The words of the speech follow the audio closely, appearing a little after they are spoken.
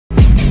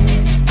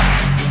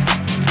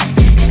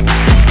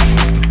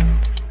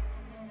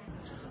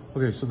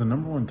Okay, so the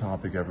number one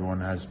topic everyone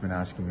has been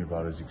asking me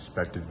about is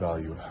expected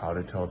value. How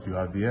to tell if you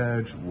have the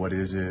edge, what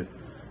is it,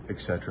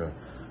 etc.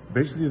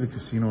 Basically, the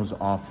casinos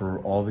offer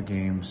all the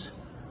games,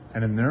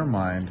 and in their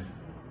mind,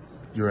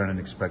 you're at an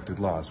expected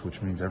loss,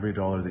 which means every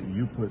dollar that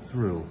you put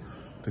through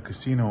the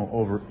casino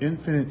over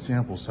infinite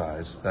sample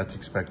size, that's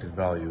expected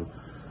value,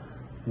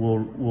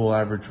 will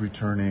average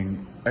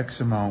returning X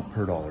amount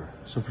per dollar.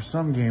 So for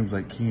some games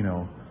like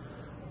Keno,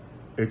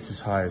 it's as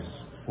high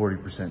as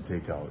 40%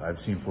 takeout. I've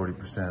seen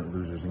 40%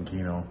 losers in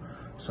Keno.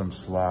 Some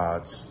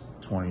slots,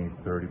 20,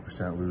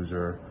 30%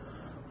 loser.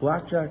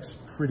 Blackjack's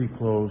pretty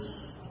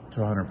close to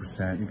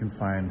 100%. You can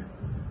find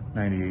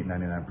 98,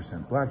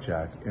 99%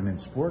 blackjack. And in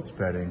sports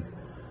betting,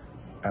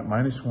 at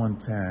minus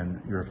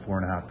 110, you're a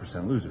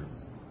 4.5% loser.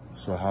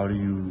 So how do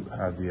you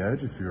have the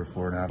edge if you're a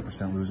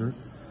 4.5% loser?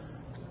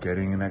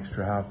 Getting an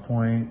extra half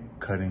point,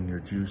 cutting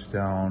your juice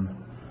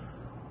down.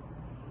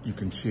 You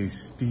can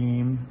chase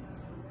steam,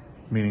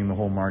 meaning the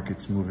whole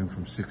market's moving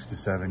from 6 to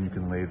 7, you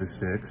can lay the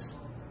 6.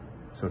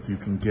 So if you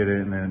can get it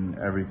and then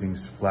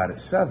everything's flat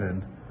at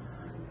 7,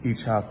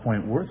 each half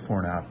point worth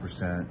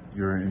 4.5%,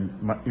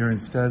 you're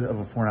instead of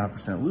a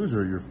 4.5%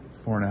 loser, you're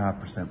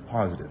 4.5%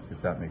 positive,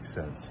 if that makes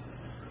sense.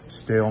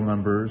 Stale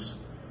numbers,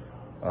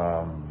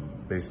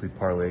 basically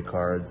parlay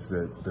cards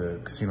that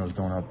the casinos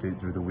don't update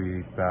through the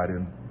week,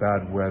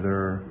 bad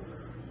weather,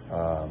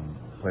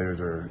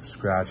 players are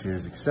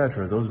scratches,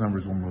 etc. Those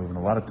numbers will move, and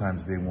a lot of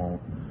times they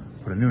won't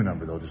put a new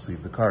number, they'll just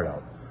leave the card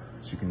out.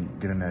 So you can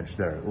get an edge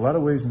there. A lot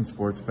of ways in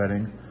sports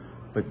betting,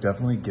 but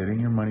definitely getting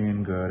your money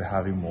in good,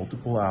 having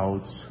multiple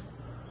outs,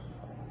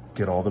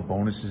 get all the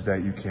bonuses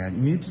that you can.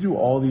 You need to do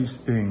all these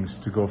things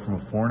to go from a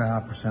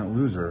 4.5%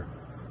 loser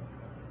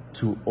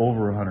to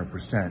over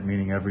 100%,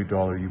 meaning every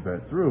dollar you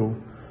bet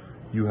through,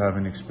 you have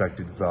an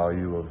expected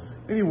value of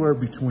anywhere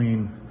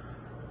between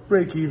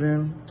break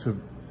even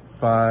to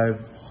 5,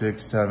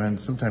 6, 7,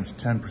 sometimes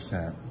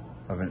 10%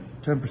 of a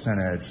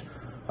 10% edge,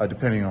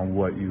 depending on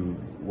what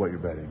you're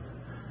betting.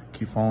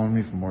 Keep following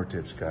me for more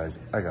tips, guys.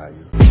 I got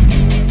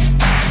you.